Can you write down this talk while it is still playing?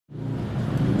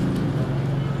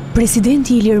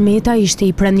Presidenti Ilir ishte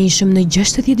i pranishëm në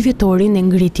 60 vjetorin e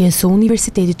ngritjes së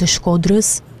Universitetit të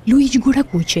Shkodrës, Luigj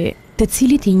Gurakuqi, të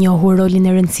cilit i njohu rolin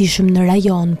e rëndësishëm në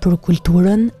rajon për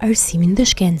kulturën, arsimin dhe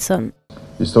shkencën.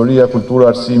 Historia, kultura,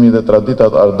 arsimi dhe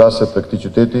traditat ardase të këtij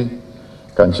qyteti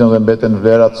kanë qenë dhe mbeten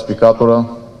vlerat spikatora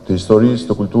të historisë,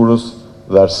 të kulturës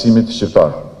dhe arsimit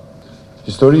shqiptar.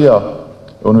 Historia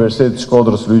e Universitetit të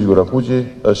Shkodrës Luigj Gurakuqi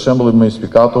është shembulli më i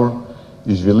spikator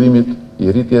i zhvillimit, i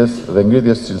rritjes dhe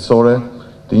ngritjes cilësore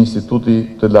të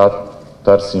Institutit të Lartë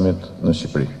të Arsimit në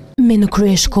Shqipëri. Me në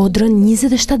krye Shkodrën,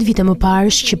 27 vite më parë,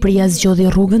 Shqipëria zgjodhi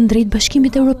rrugën drejt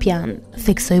Bashkimit Evropian,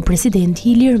 theksoi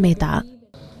presidenti Ilir.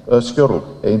 Është kjo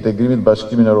rrugë e integrimit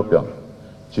Bashkimin Evropian,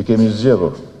 që kemi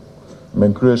zgjedhur me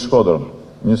në krye Shkodrën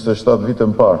 27 vite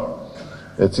më parë,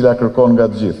 e cila kërkon nga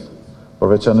të gjithë,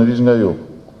 përveçanërisht nga ju,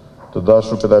 të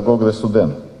dashur pedagogë dhe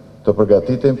studentë, të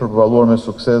përgatiten për përballuar me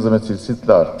sukses dhe me cilësi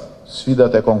të lartë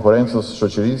sfidat e konkurrencës së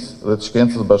shoqërisë dhe të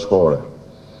shkencës bashkëkohore.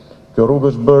 Kjo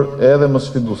rrugë është bërë edhe më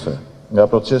sfiduese nga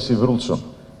procesi i vrrullshëm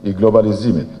i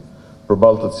globalizimit,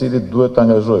 përballë të cilit duhet të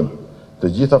angazhojmë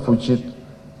të gjitha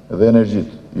fuqitë dhe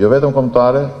energjitë, jo vetëm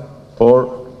kombëtare, por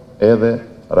edhe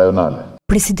rajonale.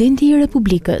 Presidenti i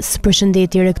Republikës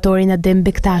përshëndeti rektorin Adem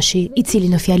Bektashi, i cili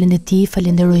në fjalën e tij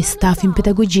falenderoi stafin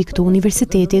pedagogjik të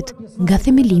universitetit nga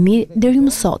themelimi deri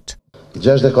më sot.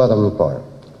 6 dekada më parë,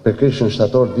 për krishin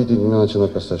shtator të vitit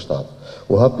 1957,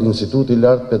 u hap Instituti i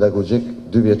Lartë Pedagogjik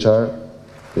 2 vjeçar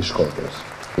i Shkodrës.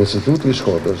 Instituti i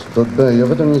Shkodrës do të bëjë jo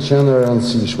vetëm një qendër e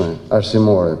rëndësishme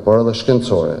arsimore, por edhe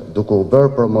shkencore, duke u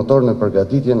bërë promotor në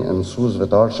përgatitjen e mësuesve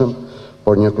të ardhshëm,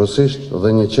 por njëkohësisht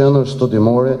dhe një qendër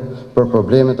studimore për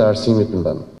problemet e arsimit në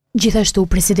vend. Gjithashtu,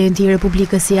 presidenti i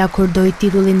Republikës i akordoi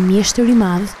titullin mjeshtër i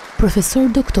madh profesor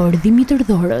doktor Dhimitër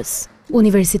Dhorës.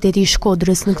 Universiteti i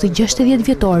Shkodrës në këtë 60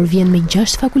 vjetor vjen me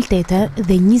 6 fakultete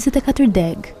dhe 24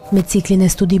 deg, me ciklin e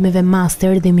studimeve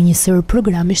master dhe me një sër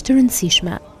programesh të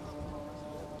rëndësishme.